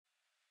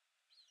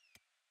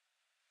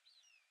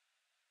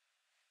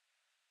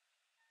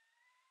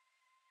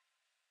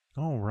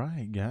All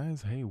right,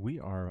 guys. Hey, we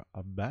are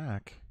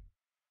back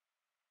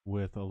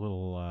with a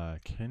little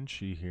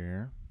Kenshi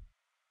here.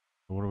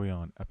 What are we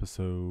on?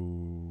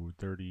 Episode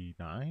 39,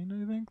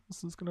 I think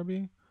this is going to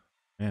be.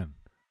 Man,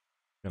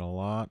 got a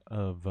lot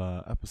of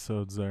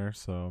episodes there.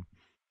 So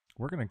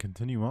we're going to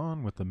continue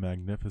on with the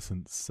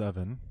Magnificent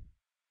Seven.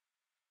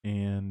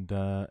 And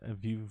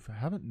if you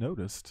haven't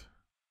noticed,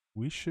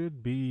 we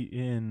should be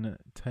in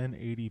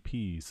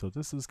 1080p. So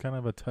this is kind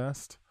of a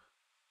test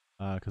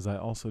because I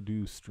also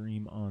do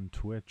stream on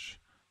Twitch.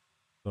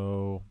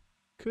 So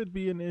could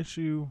be an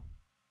issue,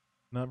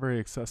 not very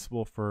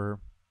accessible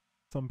for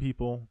some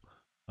people,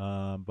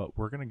 but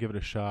we're going to give it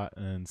a shot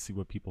and see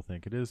what people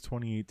think. It is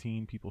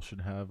 2018. People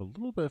should have a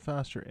little bit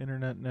faster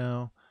internet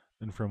now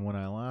than from when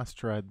I last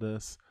tried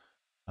this.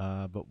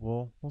 But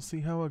we'll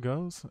see how it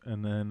goes,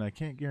 and then I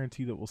can't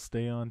guarantee that we'll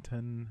stay on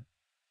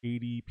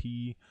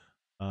 1080p.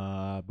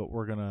 But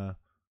we're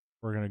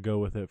gonna go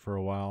with it for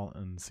a while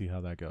and see how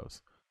that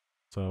goes.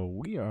 So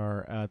we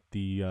are at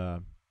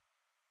the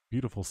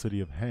beautiful city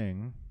of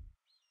Hang,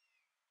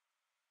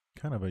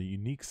 kind of a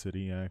unique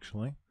city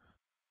actually,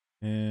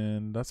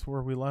 and that's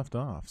where we left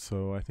off.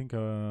 So I think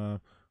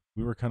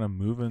we were kind of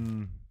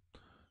moving,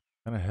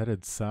 kind of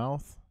headed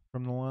south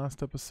from the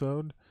last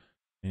episode,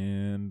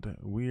 and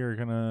we are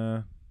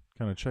gonna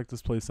kind of check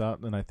this place out.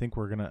 And I think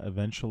we're gonna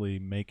eventually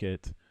make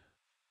it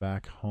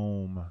back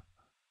home.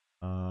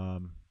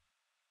 Um,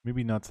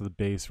 Maybe not to the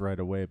base right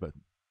away, but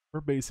we're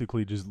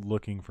basically just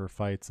looking for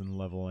fights and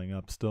leveling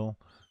up still.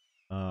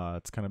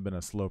 It's kind of been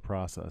a slow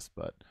process,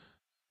 but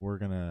we're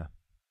gonna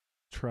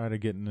try to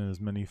get in as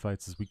many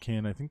fights as we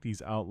can. I think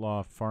these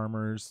outlaw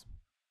farmers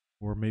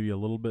were maybe a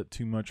little bit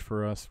too much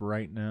for us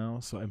right now,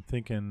 so I'm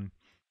thinking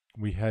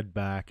we head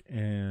back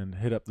and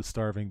hit up the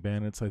starving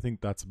bandits. I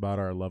think that's about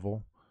our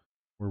level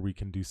where we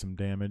can do some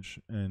damage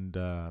and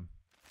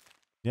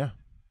yeah,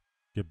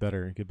 get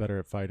better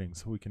at fighting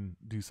so we can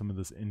do some of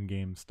this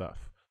in-game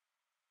stuff.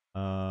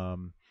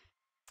 Um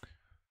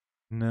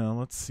Now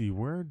let's see,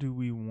 where do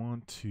we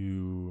want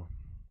to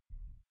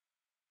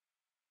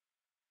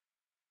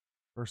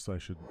first I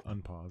should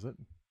unpause it.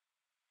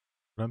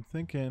 But I'm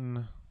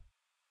thinking,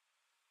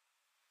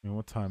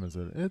 what time is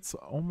it? It's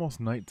almost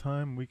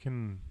nighttime. We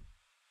can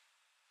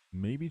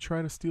maybe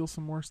try to steal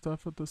some more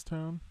stuff at this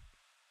town.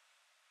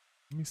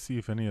 Let me see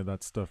if any of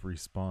that stuff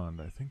respawned.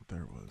 I think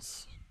there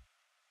was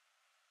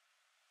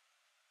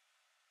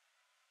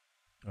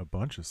a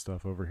bunch of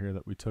stuff over here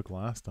that we took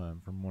last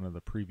time from one of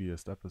the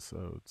previous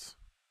episodes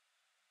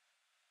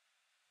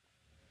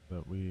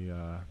that we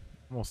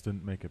almost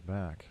didn't make it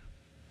back.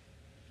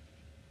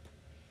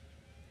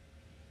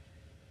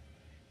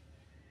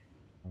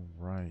 All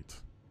right.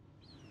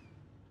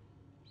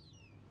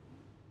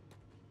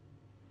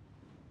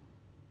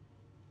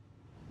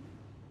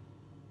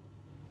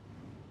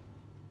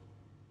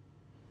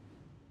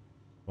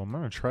 Well, I'm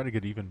going to try to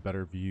get even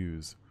better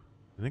views.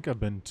 I think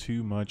I've been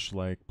too much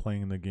like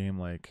playing the game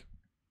like,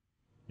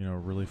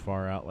 really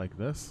far out like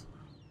this.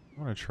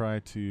 I want to try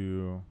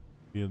to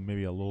be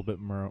maybe a little bit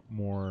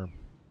more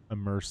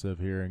immersive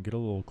here and get a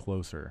little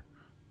closer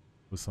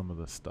with some of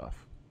this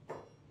stuff.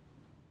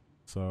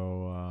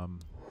 So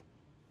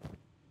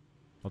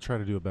I'll try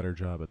to do a better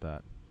job at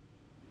that.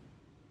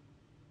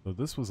 So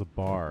this was a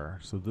bar,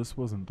 so this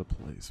wasn't the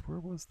place. Where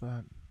was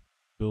that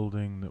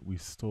building that we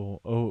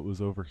stole? Oh, it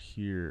was over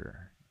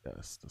here.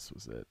 Yes, this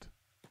was it.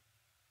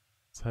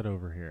 Let's head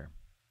over here.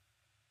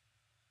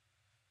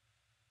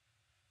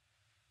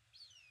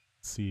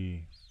 Let's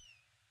see.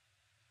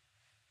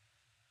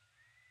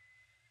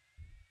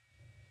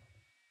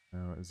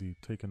 Now, is he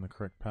taking the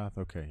correct path?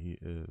 Okay, he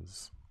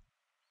is.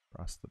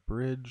 Cross the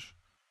bridge.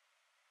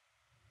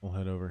 We'll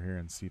head over here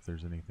and see if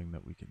there's anything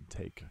that we can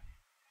take.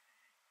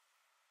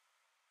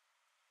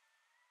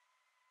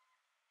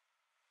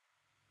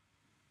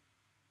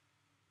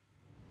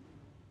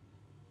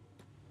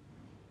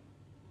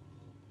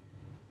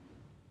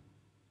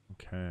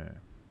 Okay.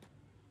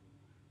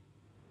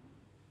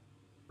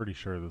 Pretty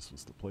sure this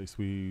was the place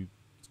we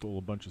stole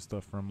a bunch of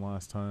stuff from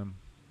last time.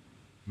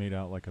 Made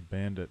out like a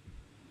bandit.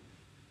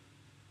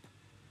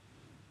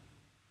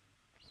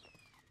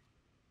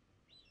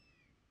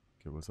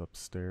 It was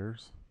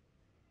upstairs.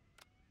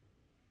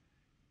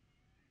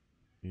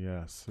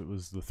 Yes, it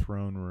was the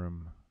throne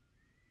room,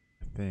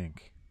 I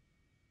think.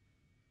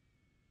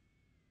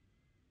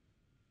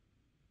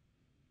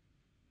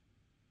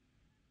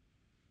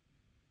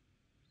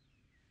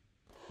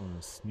 In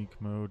a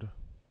sneak mode.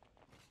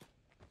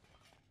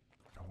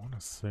 I want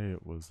to say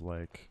it was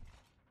like...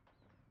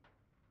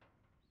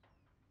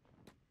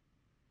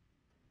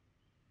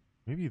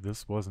 Maybe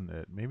this wasn't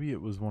it. Maybe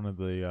it was one of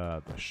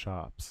the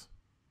shops.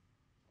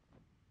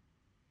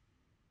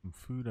 Some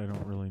food, I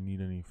don't really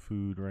need any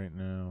food right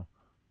now.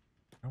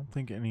 I don't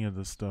think any of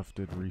this stuff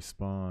did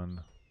respawn.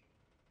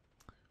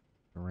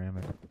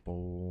 Ceramic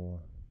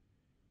bowl.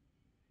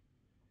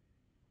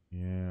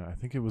 Yeah, I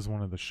think it was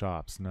one of the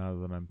shops now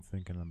that I'm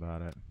thinking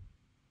about it.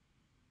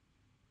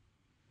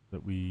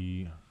 That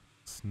we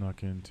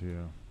snuck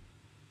into.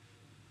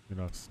 Get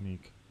off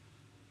sneak.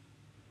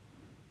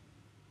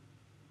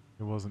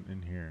 It wasn't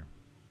in here.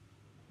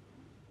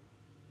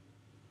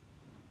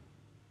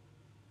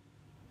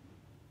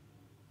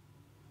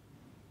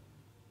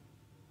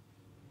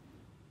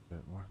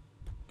 What?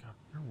 God,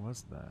 where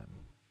was that?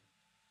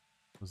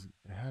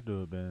 It had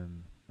to have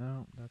been.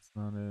 No, that's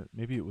not it.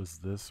 Maybe it was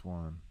this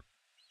one.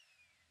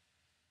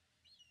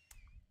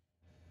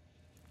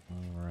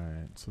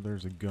 Alright, so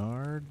there's a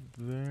guard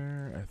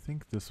there. I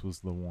think this was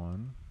the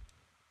one.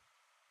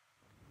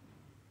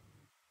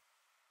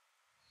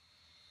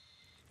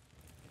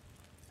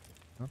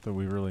 Not that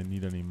we really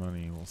need any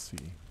money, we'll see.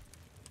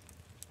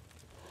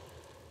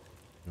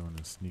 Go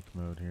into sneak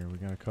mode here. We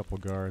got a couple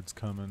guards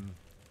coming.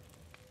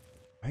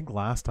 I think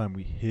last time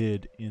we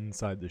hid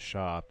inside the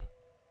shop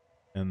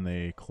and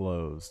they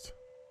closed.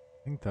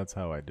 I think that's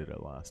how I did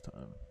it last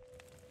time.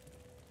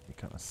 We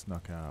kind of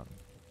snuck out.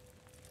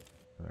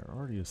 They're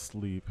already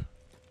asleep.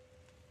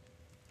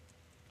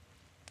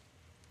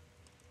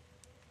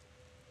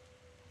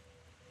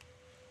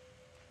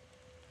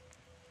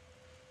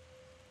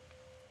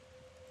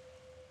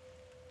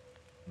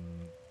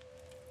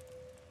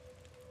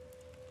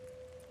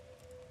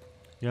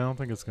 Yeah, I don't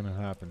think it's gonna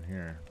happen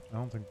here. I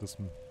don't think this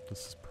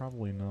is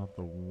probably not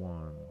the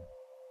one.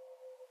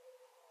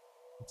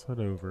 Let's head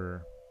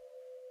over.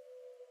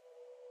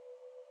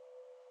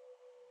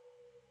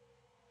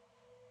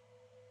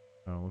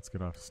 Oh, let's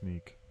get off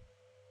sneak.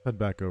 Head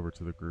back over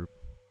to the group.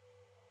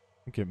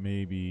 I think it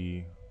may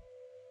be...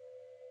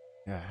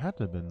 Yeah, it had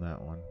to have been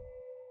that one.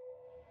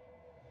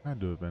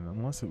 Had to have been,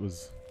 unless it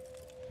was...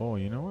 Oh,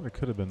 you know what? It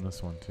could have been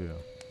this one too.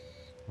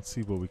 Let's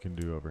see what we can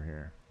do over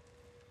here.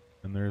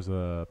 And there's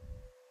a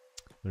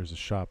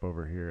shop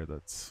over here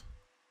that's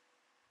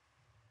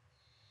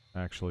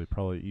actually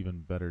probably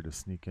even better to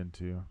sneak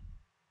into.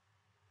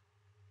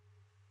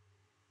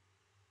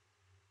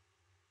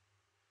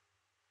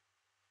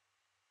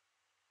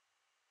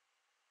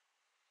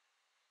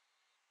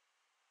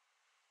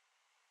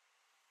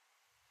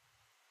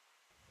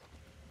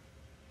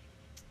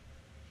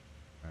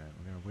 Alright,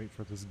 we're gonna wait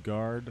for this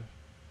guard.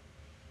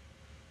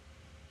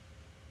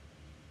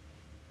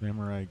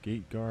 Samurai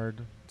gate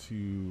guard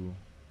to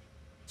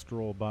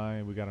stroll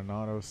by. We got an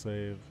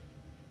autosave.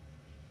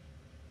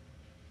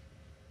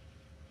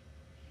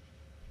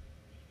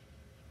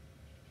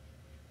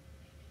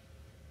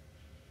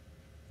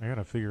 I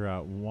gotta figure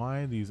out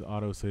why these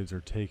autosaves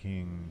are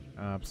taking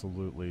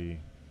absolutely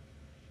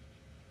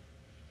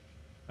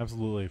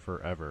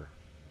forever.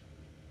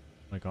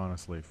 Like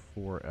honestly,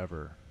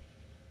 forever.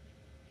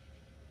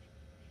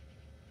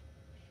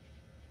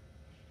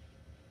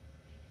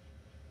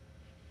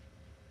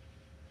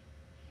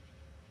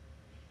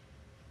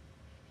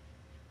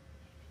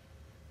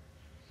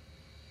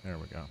 There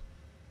we go. Alright,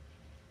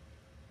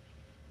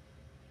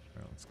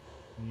 let's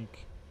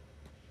sneak.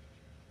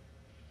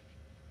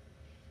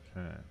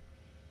 Okay.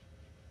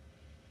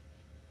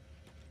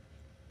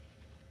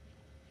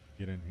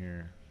 Get in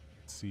here.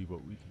 See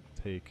what we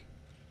can take.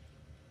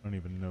 I don't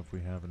even know if we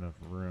have enough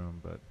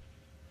room, but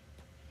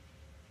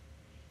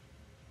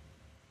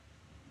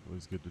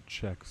always good to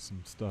check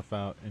some stuff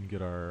out and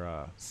get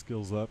our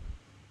skills up.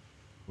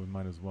 We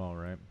might as well,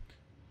 right?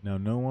 Now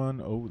no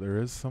one... Oh, there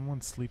is someone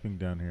sleeping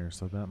down here,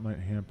 so that might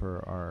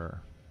hamper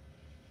our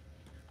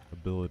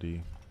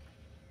ability.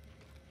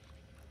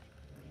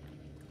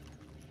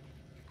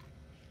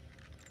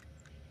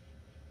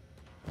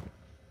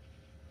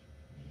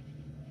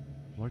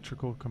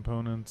 Electrical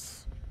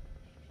components.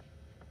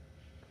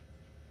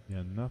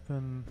 Yeah,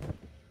 nothing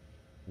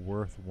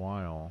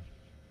worthwhile.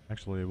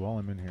 Actually, while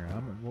I'm in here,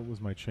 what was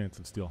my chance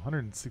of steal?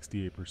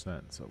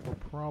 168%, so we're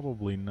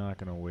probably not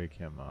going to wake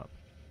him up.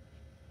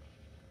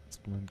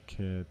 Splint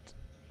kit.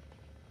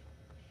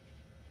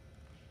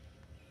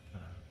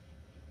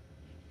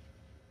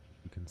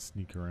 We can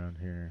sneak around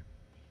here.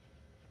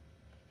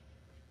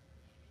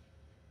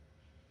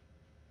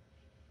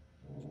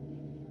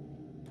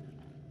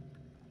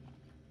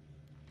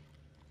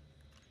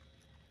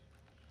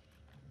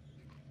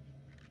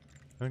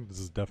 I think this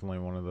is definitely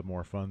one of the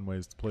more fun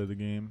ways to play the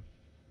game.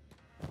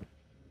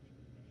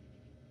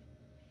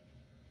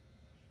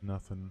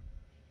 Nothing.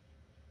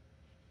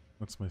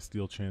 What's my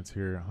steal chance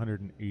here?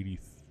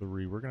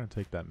 183. We're going to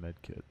take that med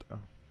kit, though.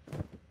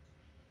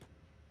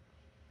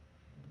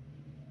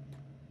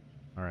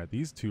 Alright,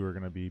 these two are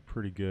going to be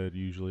pretty good,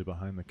 usually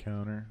behind the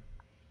counter.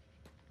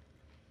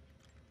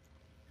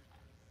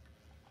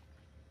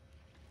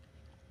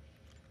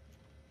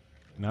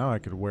 Now I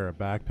could wear a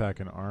backpack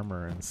and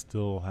armor and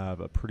still have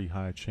a pretty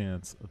high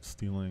chance of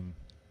stealing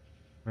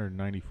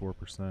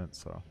 194%,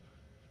 so.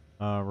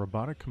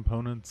 Robotic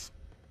components.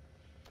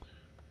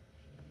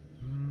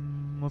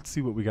 Let's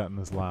see what we got in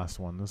this last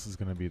one. This is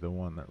going to be the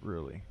one that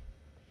really...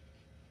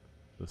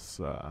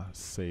 This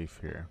safe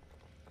here.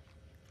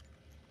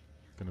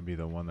 It's going to be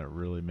the one that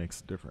really makes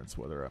a difference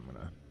whether I'm going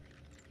to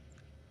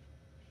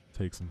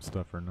take some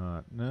stuff or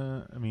not.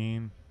 Nah, I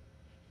mean...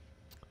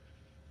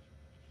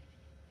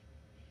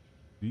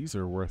 These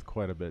are worth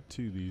quite a bit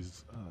too,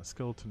 these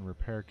skeleton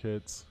repair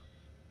kits.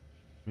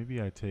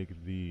 Maybe I take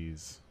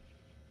these.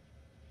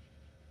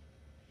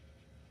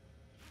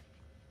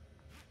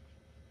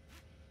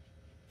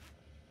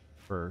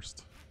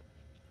 first.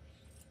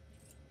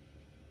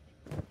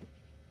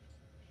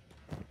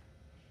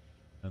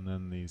 And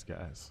then these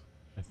guys.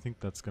 I think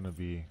that's going to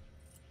be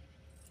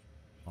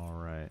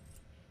alright.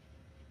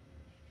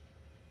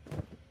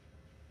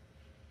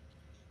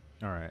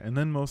 Alright, and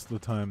then most of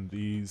the time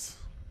these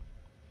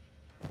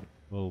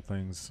little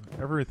things,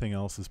 everything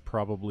else is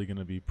probably going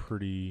to be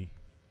pretty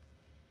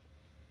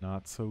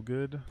not so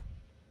good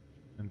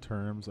in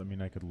terms. I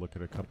mean, I could look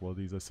at a couple of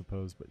these, I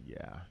suppose, but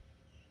yeah.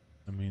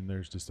 I mean,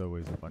 there's just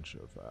always a bunch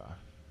of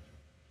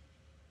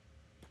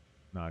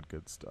not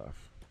good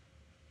stuff.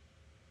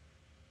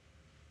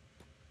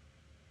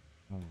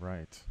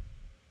 Alright.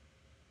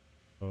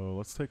 So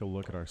let's take a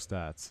look at our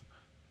stats.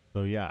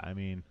 So yeah, I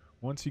mean,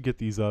 once you get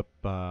these up,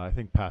 I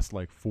think past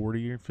like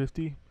 40 or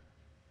 50,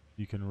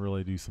 you can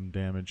really do some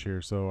damage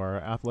here. So our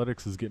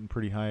athletics is getting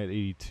pretty high at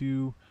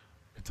 82.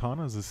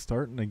 Katanas is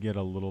starting to get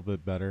a little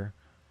bit better.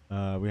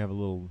 We have a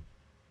little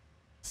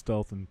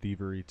stealth and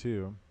thievery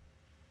too.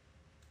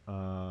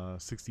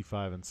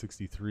 65 and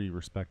 63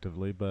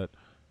 respectively, but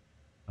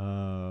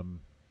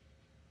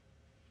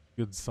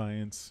good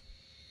science.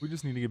 We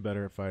just need to get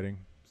better at fighting.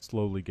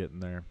 Slowly getting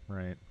there,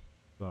 right?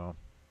 So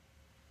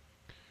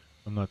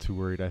I'm not too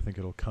worried. I think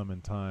it'll come in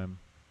time.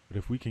 But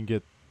if we can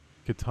get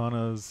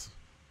Katana's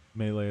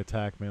melee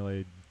attack,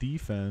 melee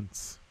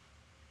defense,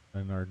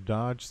 and our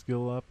dodge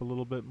skill up a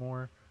little bit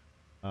more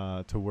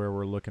to where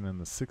we're looking in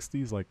the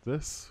 60s like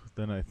this,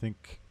 then I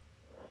think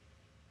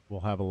we'll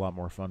have a lot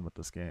more fun with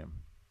this game.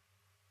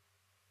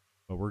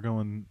 But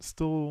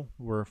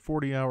we're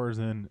 40 hours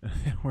in,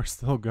 and we're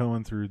still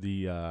going through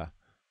the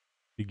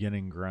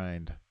beginning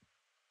grind.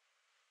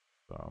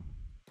 So,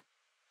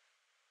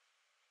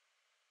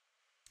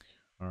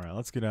 alright,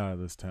 let's get out of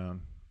this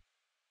town.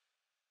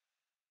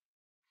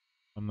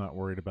 I'm not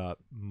worried about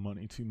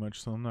money too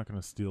much, so I'm not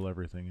going to steal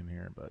everything in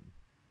here, but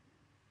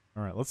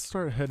alright, let's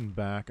start heading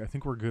back. I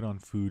think we're good on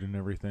food and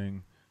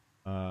everything.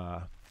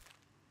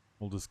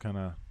 We'll just kind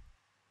of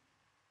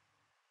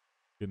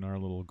get in our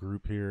little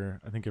group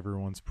here. I think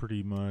everyone's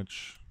pretty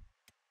much...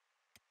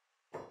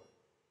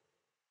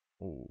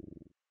 Oh.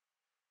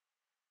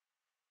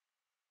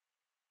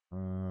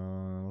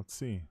 Let's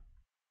see.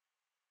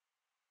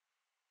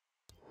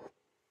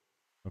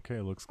 Okay,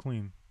 it looks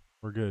clean.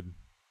 We're good.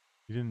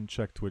 He didn't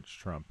check Twitch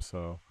Trump,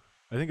 so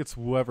I think it's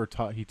whoever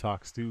he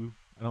talks to.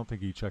 I don't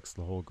think he checks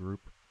the whole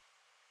group,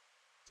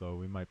 so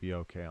we might be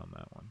okay on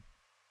that one.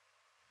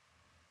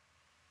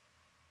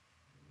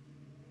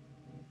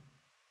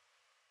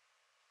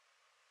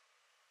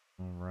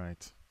 All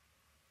right.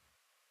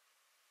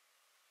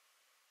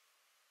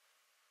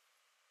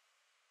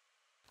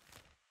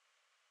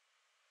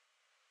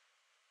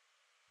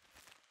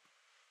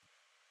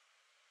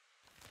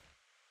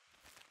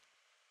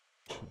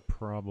 Should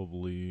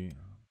probably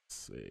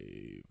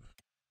save,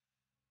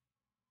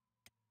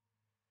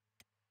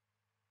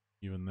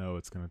 even though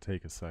it's going to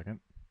take a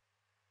second.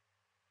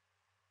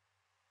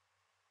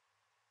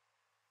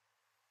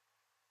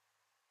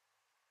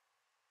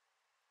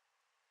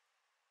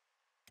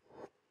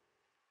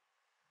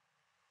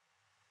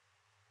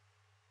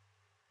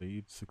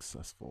 Save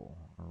successful.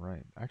 All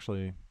right.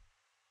 Actually, it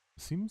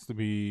seems to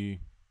be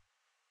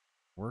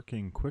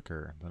working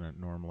quicker than it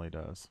normally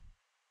does.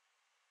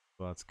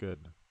 So that's good.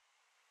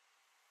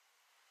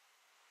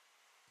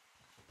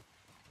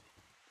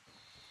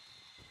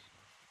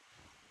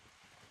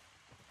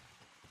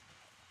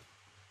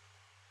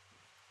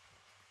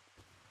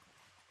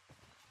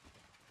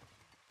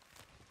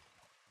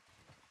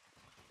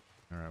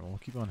 Alright, well, we'll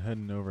keep on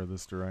heading over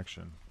this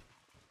direction.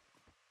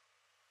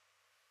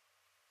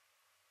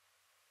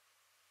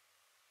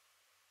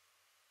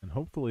 And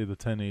hopefully the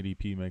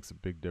 1080p makes a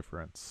big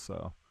difference,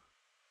 so...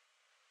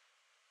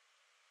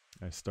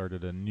 I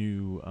started a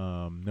new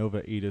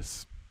Nova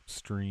Atis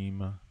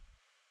stream,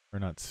 or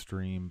not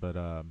stream,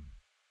 but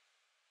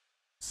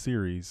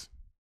series.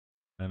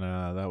 And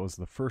that was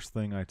the first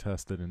thing I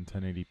tested in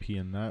 1080p,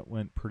 and that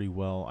went pretty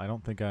well. I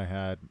don't think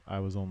I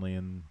was only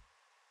in,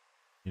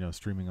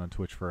 streaming on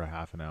Twitch for a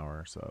half an hour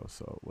or so,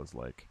 so it was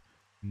like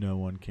no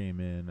one came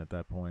in at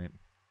that point.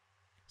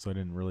 So I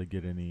didn't really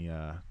get any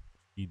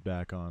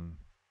feedback on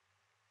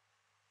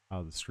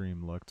how the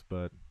stream looked,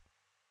 but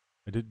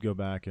I did go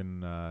back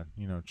and,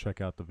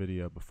 check out the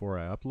video before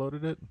I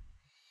uploaded it,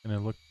 and it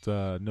looked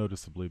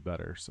noticeably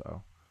better,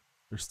 so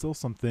there's still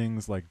some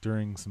things, like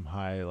during some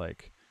high,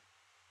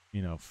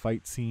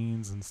 fight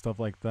scenes and stuff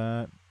like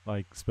that,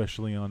 like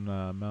especially on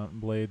Mountain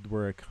Blade,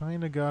 where it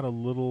kind of got a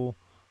little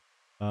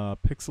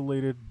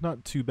pixelated,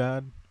 not too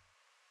bad.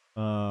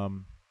 I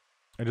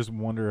just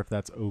wonder if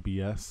that's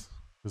OBS,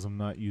 because I'm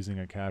not using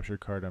a capture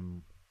card,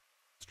 I'm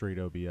straight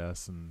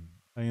OBS, and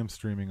I am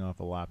streaming off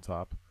a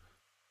laptop.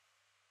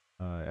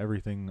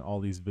 All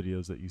these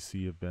videos that you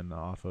see have been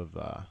off of,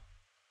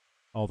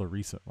 all the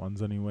recent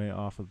ones anyway,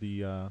 off of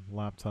the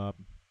laptop.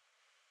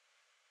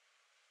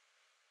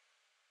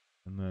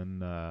 And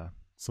then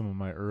some of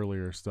my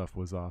earlier stuff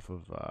was off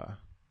of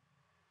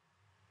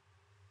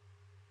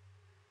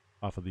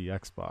the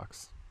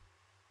Xbox.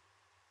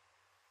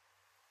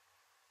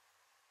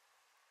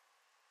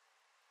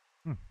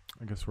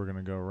 I guess we're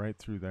gonna go right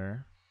through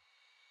there.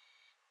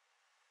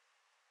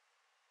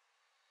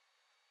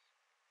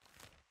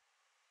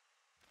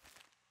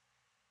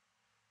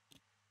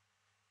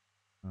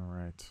 All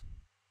right.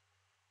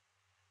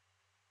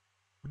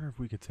 Wonder if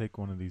we could take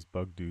one of these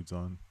bug dudes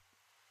on.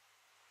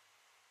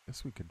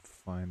 Guess we could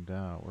find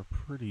out. We're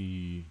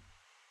pretty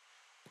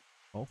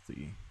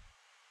healthy.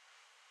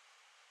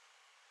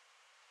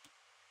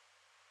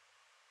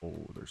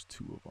 Oh, there's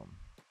two of them.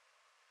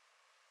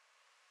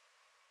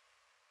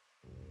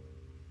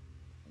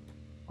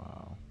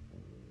 Wow.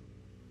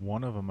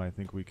 One of them I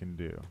think we can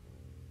do.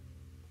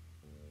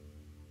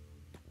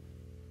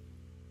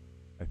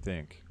 I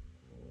think.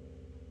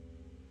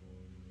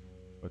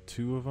 But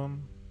two of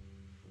them?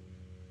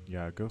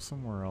 Yeah, go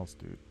somewhere else,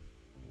 dude.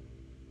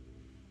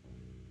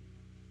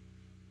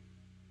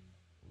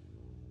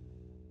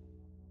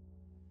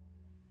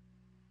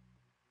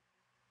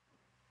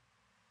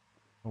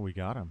 Oh, we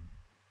got him.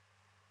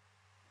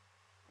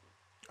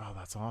 Oh,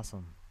 that's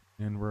awesome.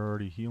 And we're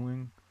already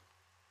healing.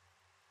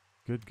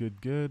 Good,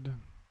 good, good.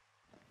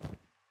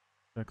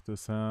 Check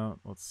this out.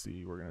 Let's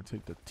see. We're going to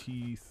take the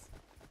teeth.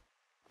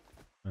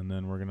 And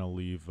then we're going to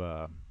leave...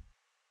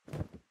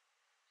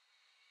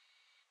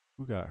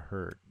 who got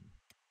hurt?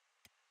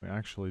 We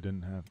actually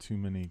didn't have too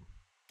many...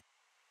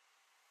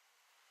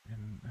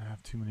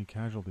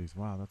 casualties.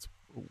 Wow, that's...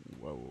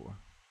 Whoa.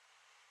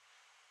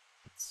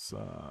 Let's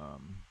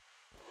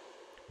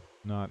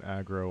not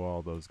aggro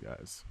all those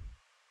guys.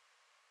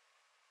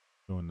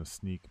 Go into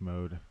sneak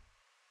mode.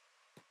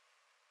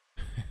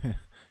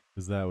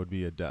 Because that would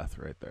be a death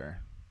right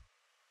there.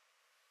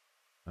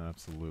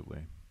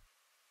 Absolutely.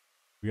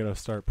 We gotta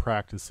start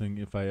practicing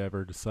if I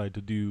ever decide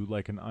to do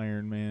like an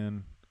Iron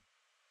Man.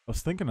 I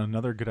was thinking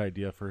another good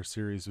idea for a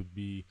series would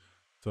be,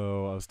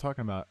 so I was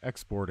talking about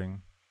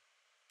exporting,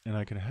 and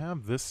I could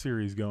have this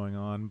series going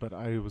on, but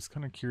I was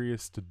kind of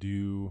curious to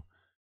do,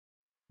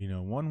 you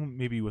know, one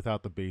maybe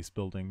without the base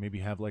building, maybe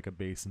have like a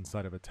base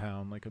inside of a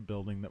town, like a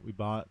building that we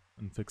bought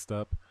and fixed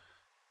up,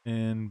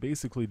 and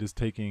basically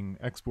just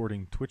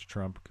exporting Twitch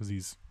Trump because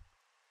he's,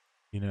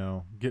 you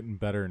know, getting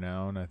better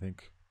now, and I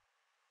think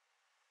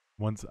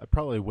once I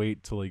probably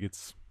wait till he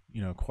gets,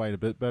 you know, quite a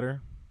bit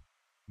better,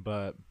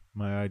 but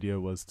my idea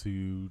was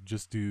to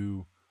just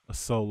do a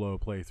solo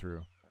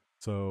playthrough.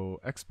 So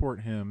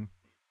export him,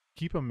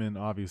 keep him in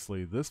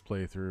obviously this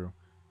playthrough,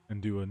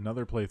 and do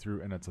another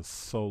playthrough, and it's a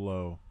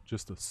solo,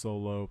 just a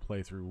solo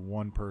playthrough,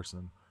 one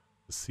person,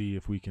 to see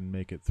if we can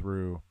make it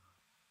through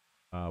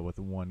with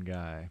one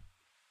guy.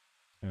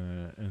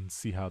 And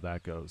see how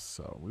that goes.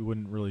 So we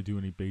wouldn't really do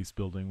any base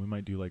building. We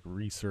might do like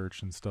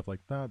research and stuff like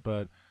that.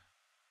 But as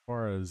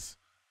far as,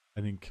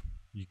 I think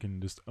you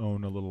can just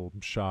own a little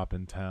shop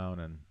in town,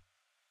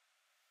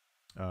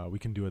 and we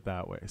can do it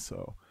that way.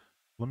 So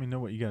let me know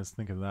what you guys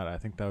think of that. I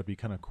think that would be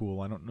kind of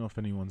cool. I don't know if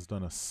anyone's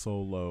done a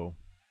solo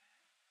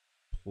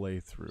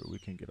playthrough. We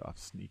can get off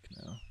sneak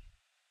now.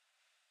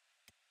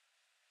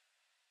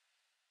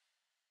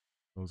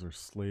 Those are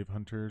slave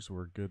hunters.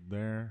 We're good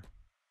there.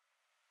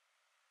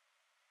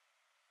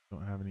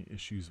 Don't have any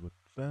issues with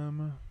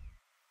them.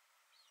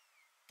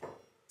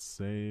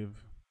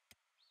 Save.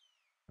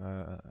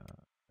 I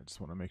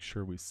just want to make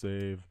sure we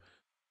save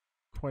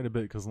quite a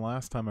bit, because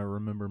last time I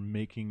remember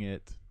making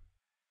it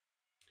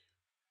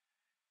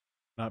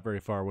not very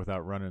far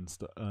without running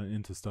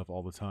into stuff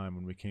all the time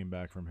when we came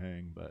back from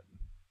hang, but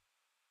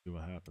see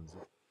what happens.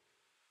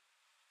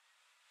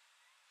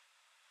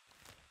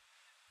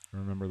 I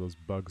remember those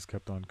bugs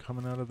kept on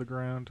coming out of the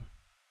ground.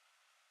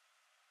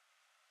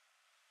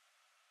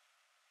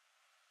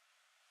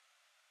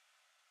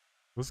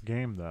 This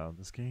game, though,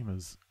 this game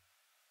is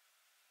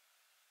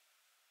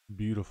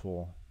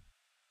beautiful.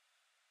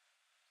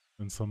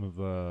 And some of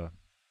the...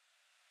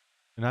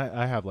 And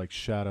I have like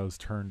shadows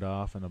turned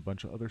off and a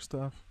bunch of other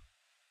stuff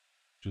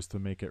just to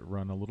make it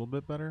run a little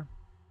bit better.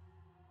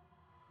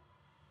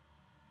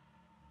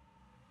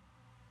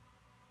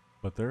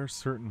 But there are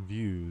certain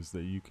views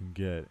that you can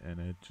get and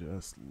it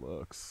just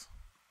looks,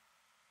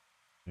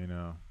 you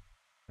know,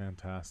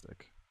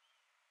 fantastic.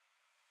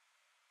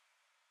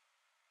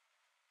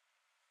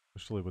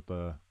 Especially with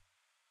the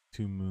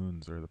two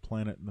moons, or the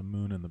planet and the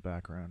moon in the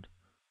background.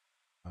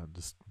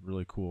 Just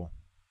really cool.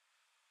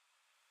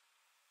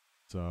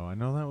 So I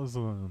know that was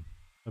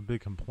a big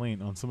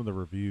complaint on some of the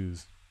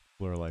reviews.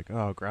 People are like,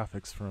 oh,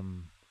 graphics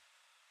from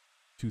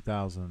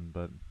 2000,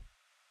 but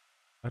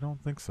I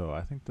don't think so.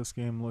 I think this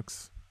game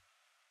looks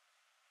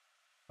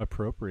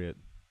appropriate.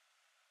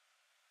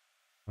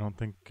 I don't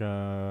think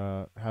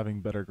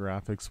having better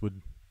graphics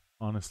would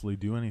honestly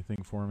do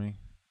anything for me,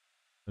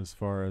 as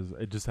far as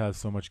it just has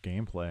so much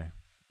gameplay,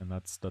 and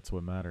that's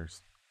what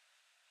matters.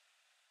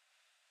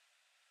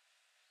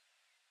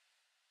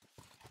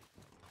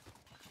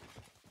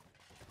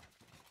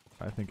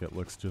 I think it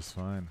looks just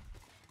fine.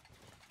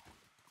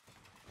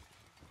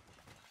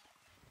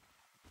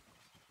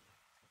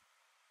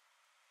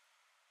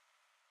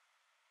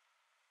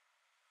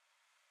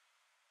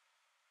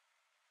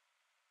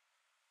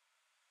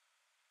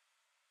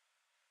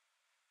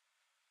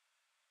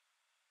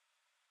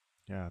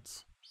 Yeah,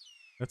 it's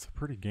It's a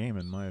pretty game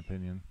in my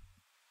opinion.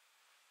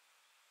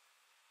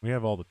 We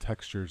have all the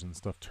textures and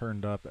stuff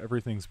turned up.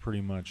 Everything's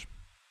pretty much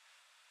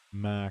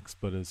max,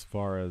 but as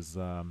far as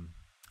I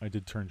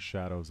did turn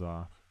shadows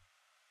off,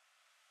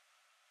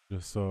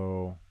 just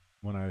so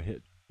when I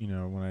hit,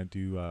 when I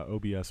do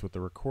OBS with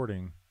the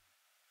recording,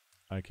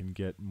 I can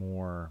get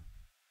more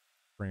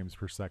frames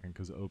per second,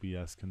 because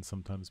OBS can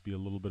sometimes be a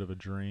little bit of a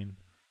drain,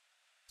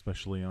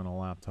 especially on a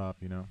laptop.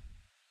 I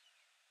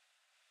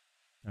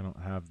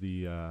don't have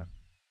the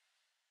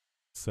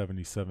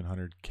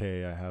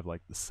 7700K. I have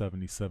like the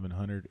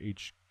 7700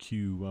 HQ,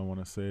 I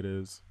want to say it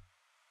is.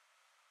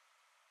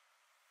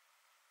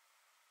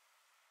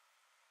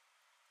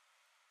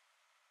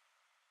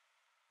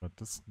 But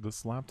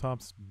this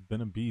laptop's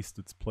been a beast.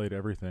 It's played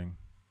everything,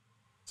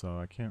 so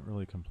I can't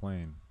really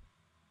complain.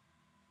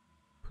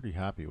 Pretty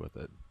happy with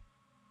it.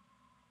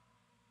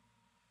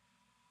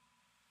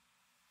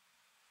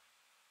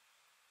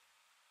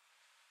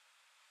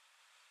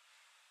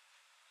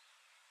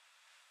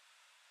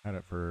 Had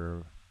it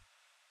for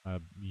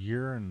a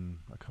year and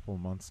a couple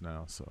of months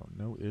now, so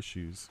no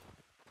issues.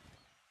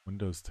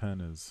 Windows 10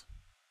 has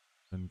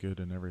been good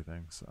and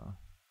everything, so.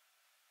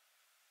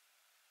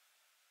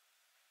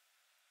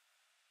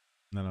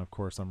 And then of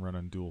course I'm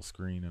running dual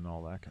screen and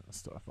all that kind of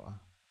stuff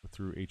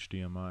through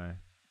HDMI. I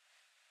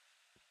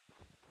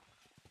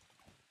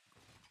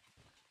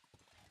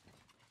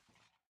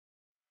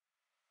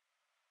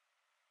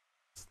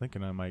was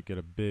thinking I might get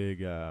a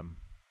big,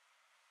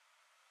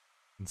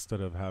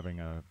 instead of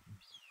having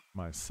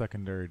my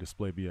secondary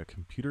display be a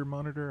computer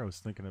monitor, I was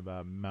thinking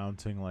about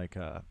mounting like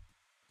a,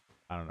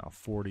 I don't know,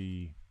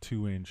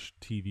 42-inch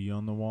TV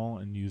on the wall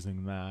and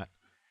using that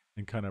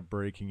and kind of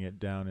breaking it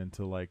down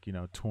into like,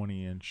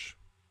 20-inch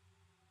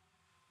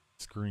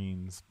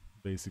screens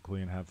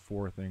basically, and have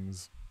 4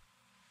 things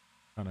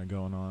kind of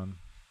going on.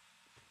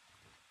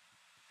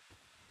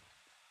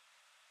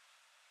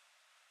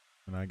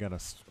 And I'm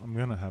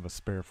gonna have a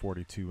spare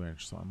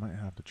 42-inch, so I might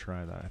have to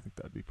try that. I think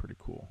that'd be pretty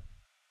cool.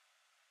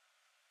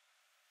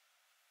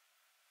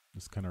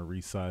 Just kind of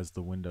resize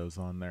the windows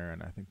on there,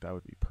 and I think that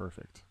would be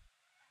perfect.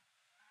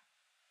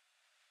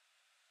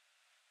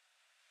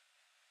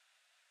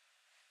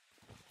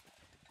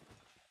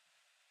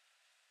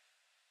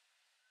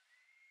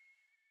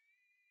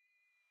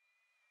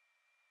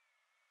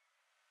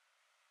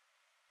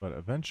 But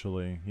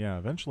eventually I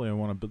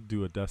want to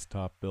do a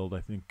desktop build. I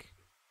think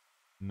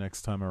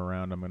next time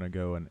around I'm going to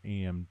go an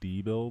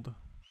AMD build.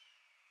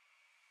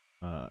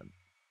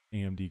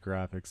 AMD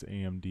graphics,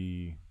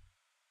 AMD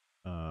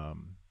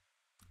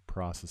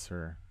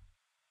processor.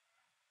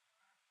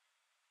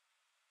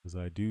 Because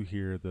I do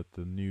hear that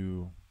the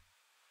new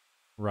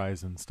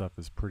Ryzen stuff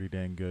is pretty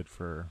dang good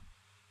for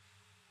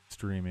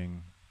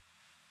streaming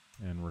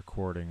and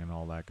recording and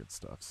all that good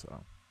stuff.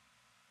 So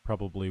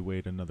probably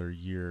wait another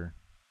year.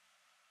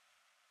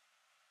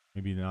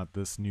 Maybe not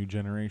this new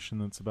generation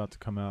that's about to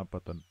come out,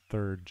 but the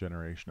 3rd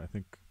generation. I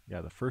think,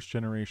 yeah, the 1st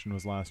generation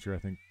was last year. I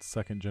think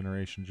the 2nd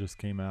generation just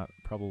came out.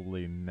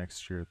 Probably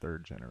next year,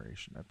 3rd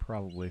generation. I'm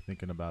probably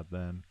thinking about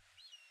then.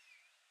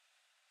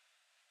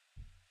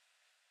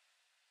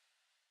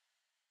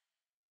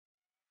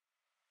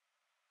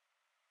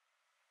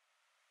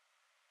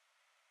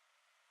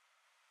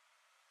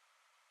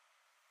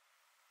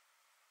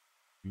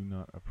 Do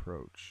not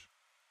approach.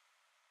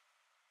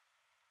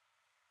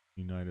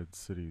 United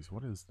Cities.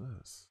 What is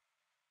this?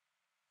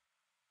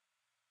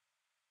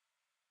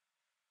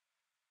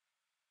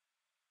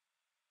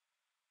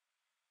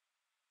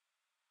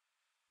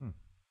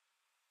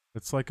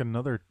 It's like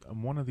another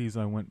one of these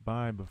I went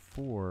by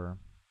before,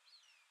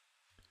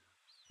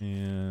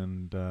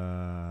 and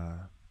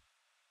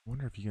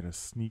wonder if you get to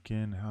sneak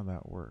in, how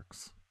that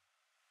works.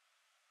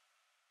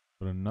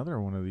 But another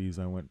one of these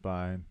I went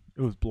by,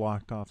 it was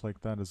blocked off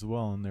like that as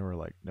well, and they were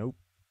like, nope,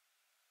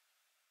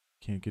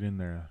 can't get in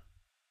there.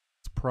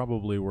 It's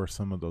probably where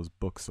some of those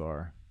books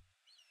are,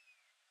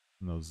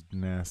 and those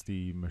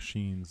nasty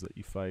machines that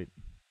you fight.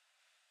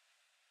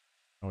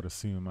 I would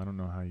assume. I don't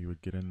know how you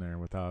would get in there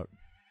without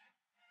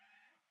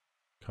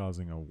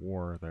causing a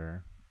war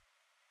there.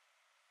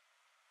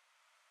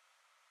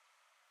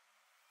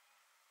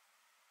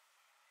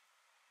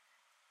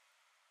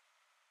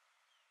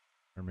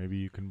 Or maybe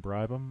you can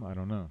bribe them? I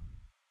don't know.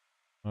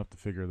 I'll have to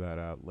figure that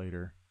out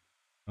later.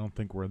 I don't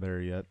think we're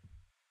there yet.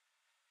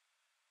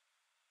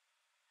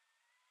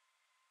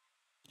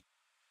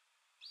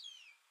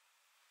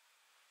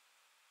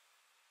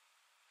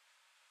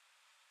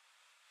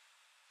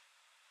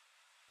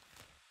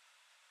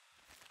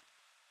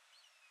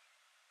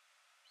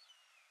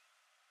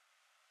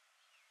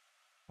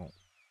 Oh,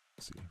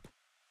 let's see. As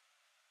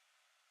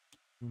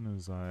soon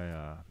as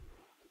I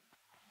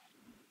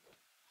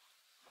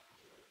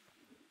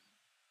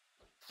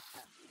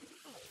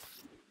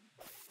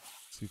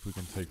see if we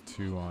can take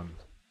 2 on.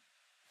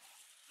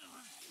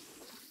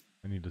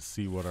 I need to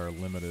see what our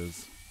limit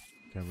is.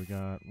 Okay, we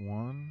got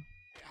 1.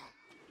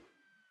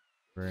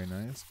 Very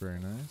nice, very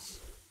nice.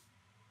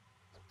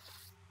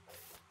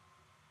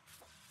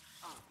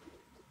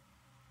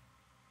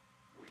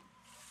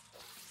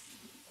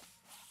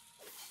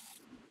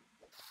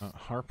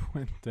 Harp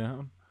went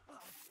down.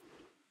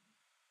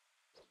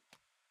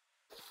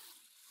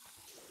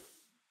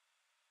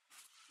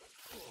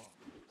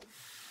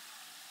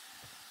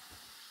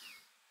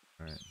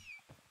 Alright.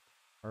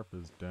 Harp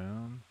is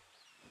down.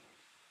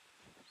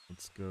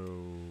 Let's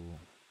go.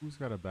 Who's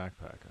got a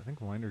backpack? I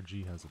think Winder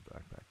G has a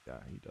backpack. Yeah,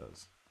 he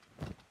does.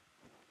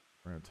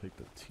 We're gonna take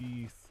the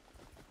teeth.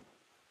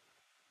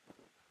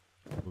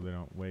 So they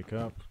don't wake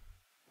up.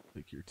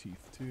 Take your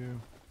teeth too.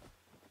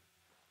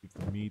 Keep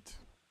the meat.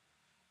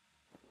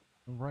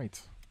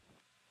 Alright.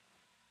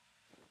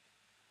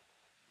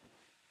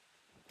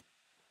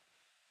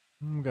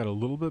 Got a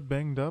little bit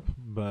banged up,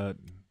 but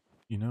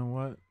you know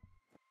what?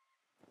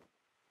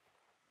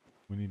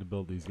 We need to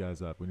build these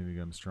guys up. We need to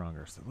get them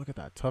stronger. So look at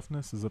that.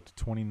 Toughness is up to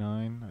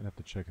 29. I'd have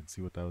to check and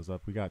see what that was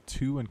up. We got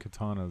 2 in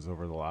katanas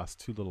over the last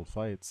 2 little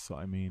fights. So,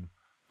 I mean,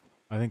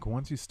 I think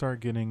once you start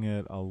getting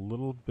it a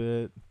little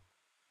bit,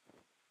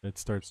 it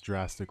starts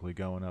drastically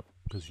going up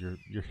because you're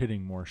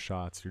hitting more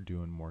shots. You're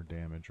doing more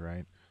damage,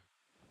 right?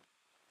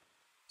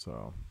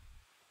 So,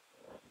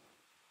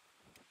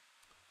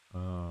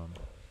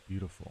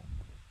 beautiful.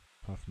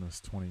 Toughness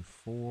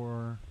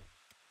 24.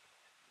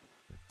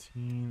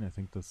 15. I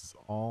think this is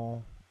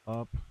all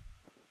up.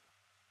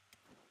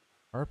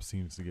 Harp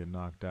seems to get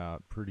knocked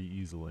out pretty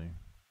easily.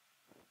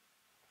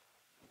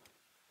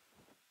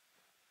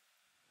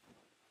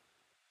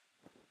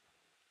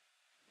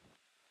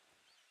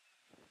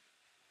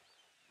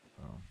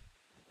 Oh.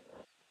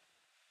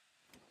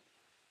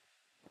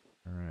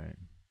 Alright.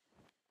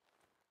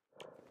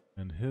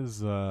 And his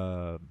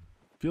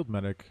field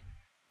medic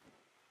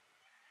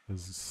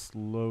is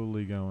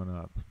slowly going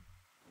up.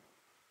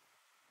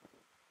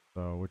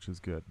 So, which is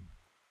good.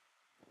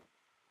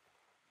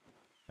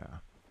 Yeah.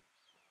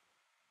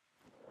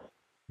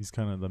 He's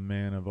kind of the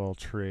man of all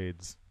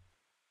trades.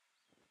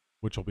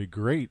 Which will be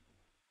great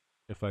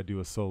if I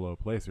do a solo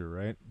playthrough,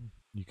 right?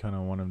 You kind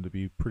of want him to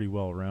be pretty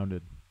well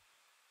rounded.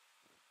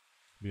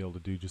 Be able to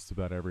do just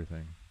about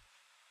everything.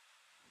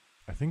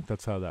 I think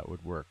that's how that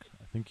would work.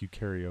 I think you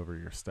carry over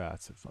your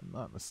stats, if I'm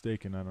not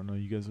mistaken. I don't know.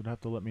 You guys would have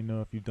to let me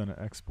know if you've done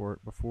an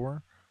export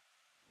before.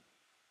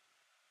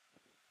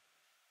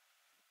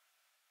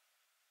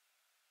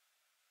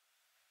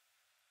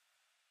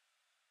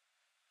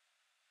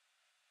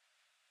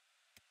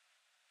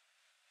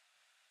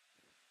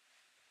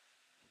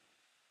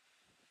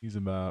 He's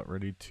about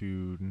ready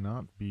to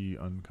not be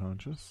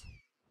unconscious.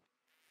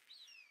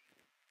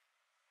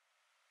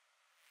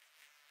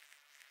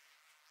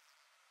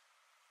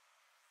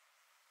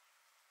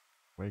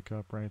 Wake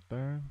up right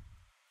there.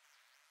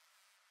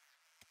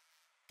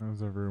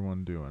 How's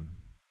everyone doing?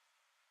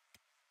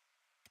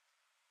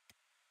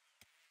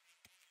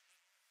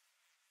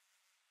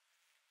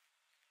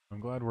 I'm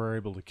glad we're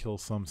able to kill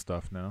some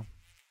stuff now.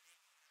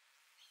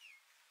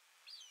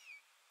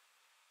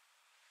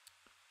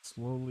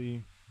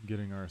 Slowly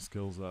getting our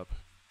skills up.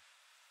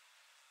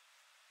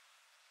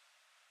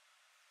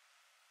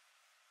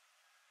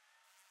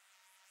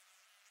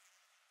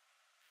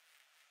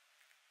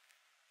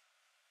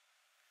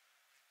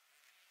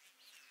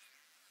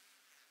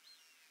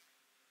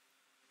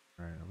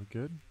 Alright, are we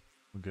good?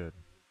 We're good.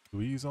 Do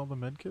we use all the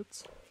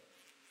medkits?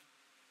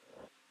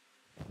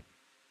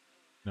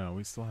 No,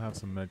 we still have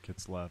some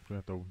medkits left. We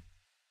have to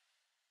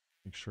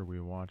make sure we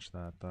watch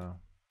that though.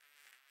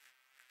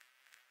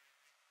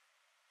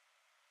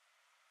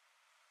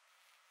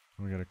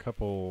 We got a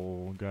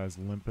couple guys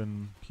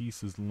limping,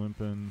 pieces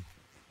limping.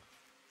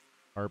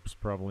 Harp's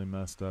probably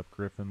messed up.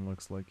 Griffin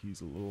looks like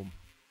he's a little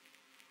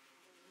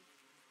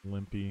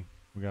limpy.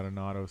 We got an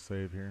auto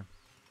save here,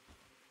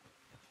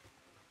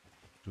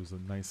 which was a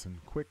nice and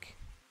quick.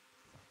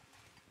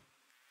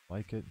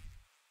 Like it.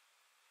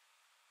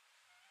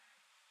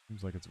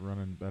 Seems like it's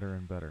running better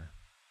and better.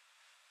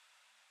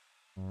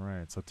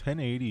 Alright, so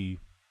 1080,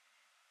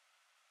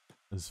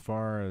 as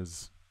far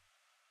as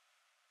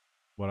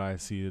what I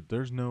see,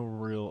 there's no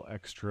real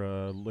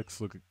extra.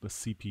 Looks like the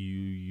CPU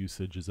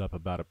usage is up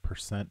about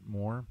 1%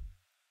 more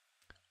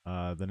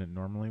than it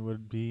normally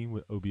would be.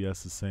 What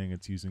OBS is saying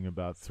it's using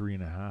about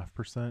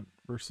 3.5%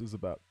 versus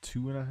about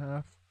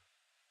 2.5%,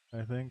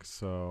 I think.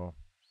 So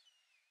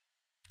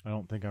I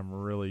don't think I'm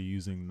really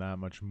using that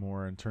much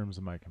more in terms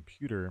of my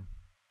computer.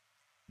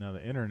 Now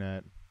the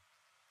internet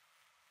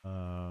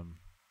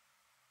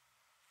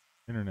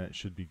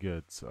should be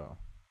good, so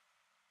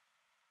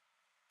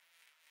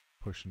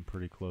pushing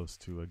pretty close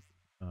to a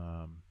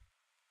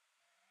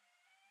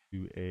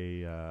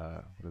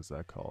what is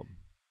that called?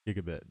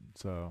 Gigabit.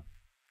 So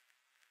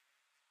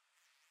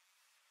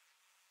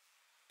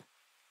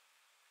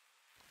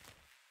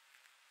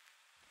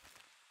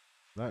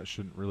that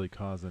shouldn't really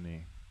cause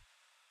any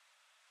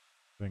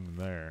thing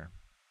there.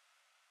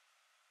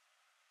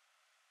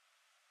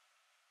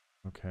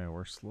 Okay,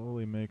 we're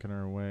slowly making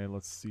our way.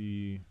 Let's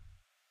see.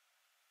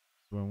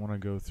 Do I want to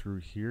go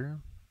through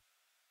here?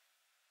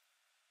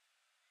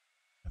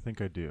 I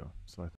think I do. So I